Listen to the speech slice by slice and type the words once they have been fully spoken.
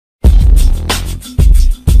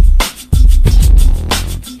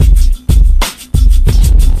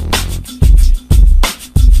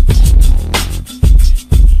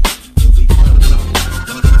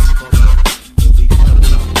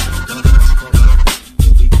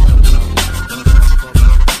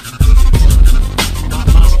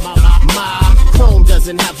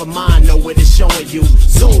showing you.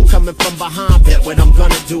 Zoom coming from behind, bet what I'm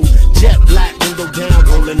gonna do. Jet black, window down,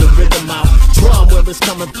 rolling the rhythm out. Drum, where it's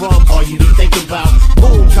coming from, all you be thinking about.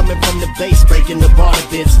 Boom, coming from the bass, breaking the bar to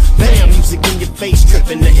bits. Bam, music in your face,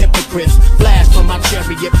 tripping the hypocrites. Flash from my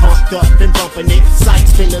chariot, pumped up and bumping it. Sight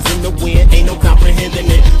spinners in the wind, ain't no comprehending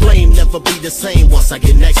it. Flame never be the same once I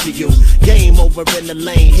get next to you. Game over in the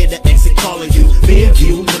lane, hear the exit calling you. Rear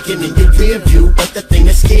view, looking in your rear view, but the thing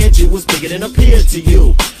that scared you was bigger than appeared to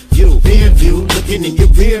you. Rear view, looking in your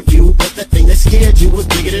rear view, but the thing that scared you was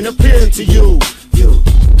bigger than appeared to you.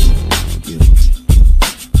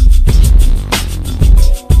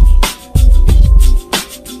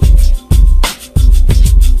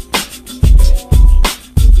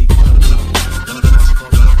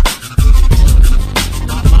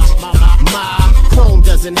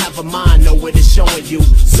 Doesn't have a mind, know what it's showing you.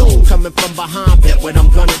 Zoom coming from behind, bet what I'm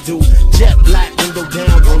gonna do. Jet black, window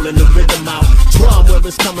down, rolling the rhythm out. Drum, where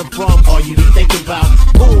it's coming from, all you be thinking about.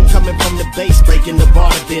 Boom, coming from the bass, breaking the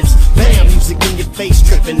bar to bits. Bam, music in your face,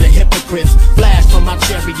 tripping the hypocrites. Flash from my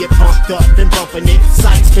chariot, pumped up and bumping it.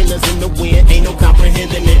 Sight spinners in the wind, ain't no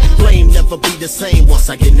comprehending it. Flame never be the same once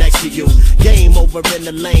I get next to you. Game over in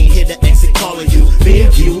the lane, hear the exit calling you.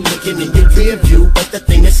 Rear view, looking in your rear view, but the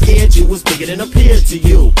thing that scared you was bigger than appeared to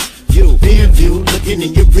you. Rear view, looking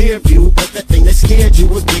in your rear view, but the thing that scared you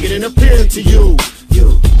was bigger than appeared to you.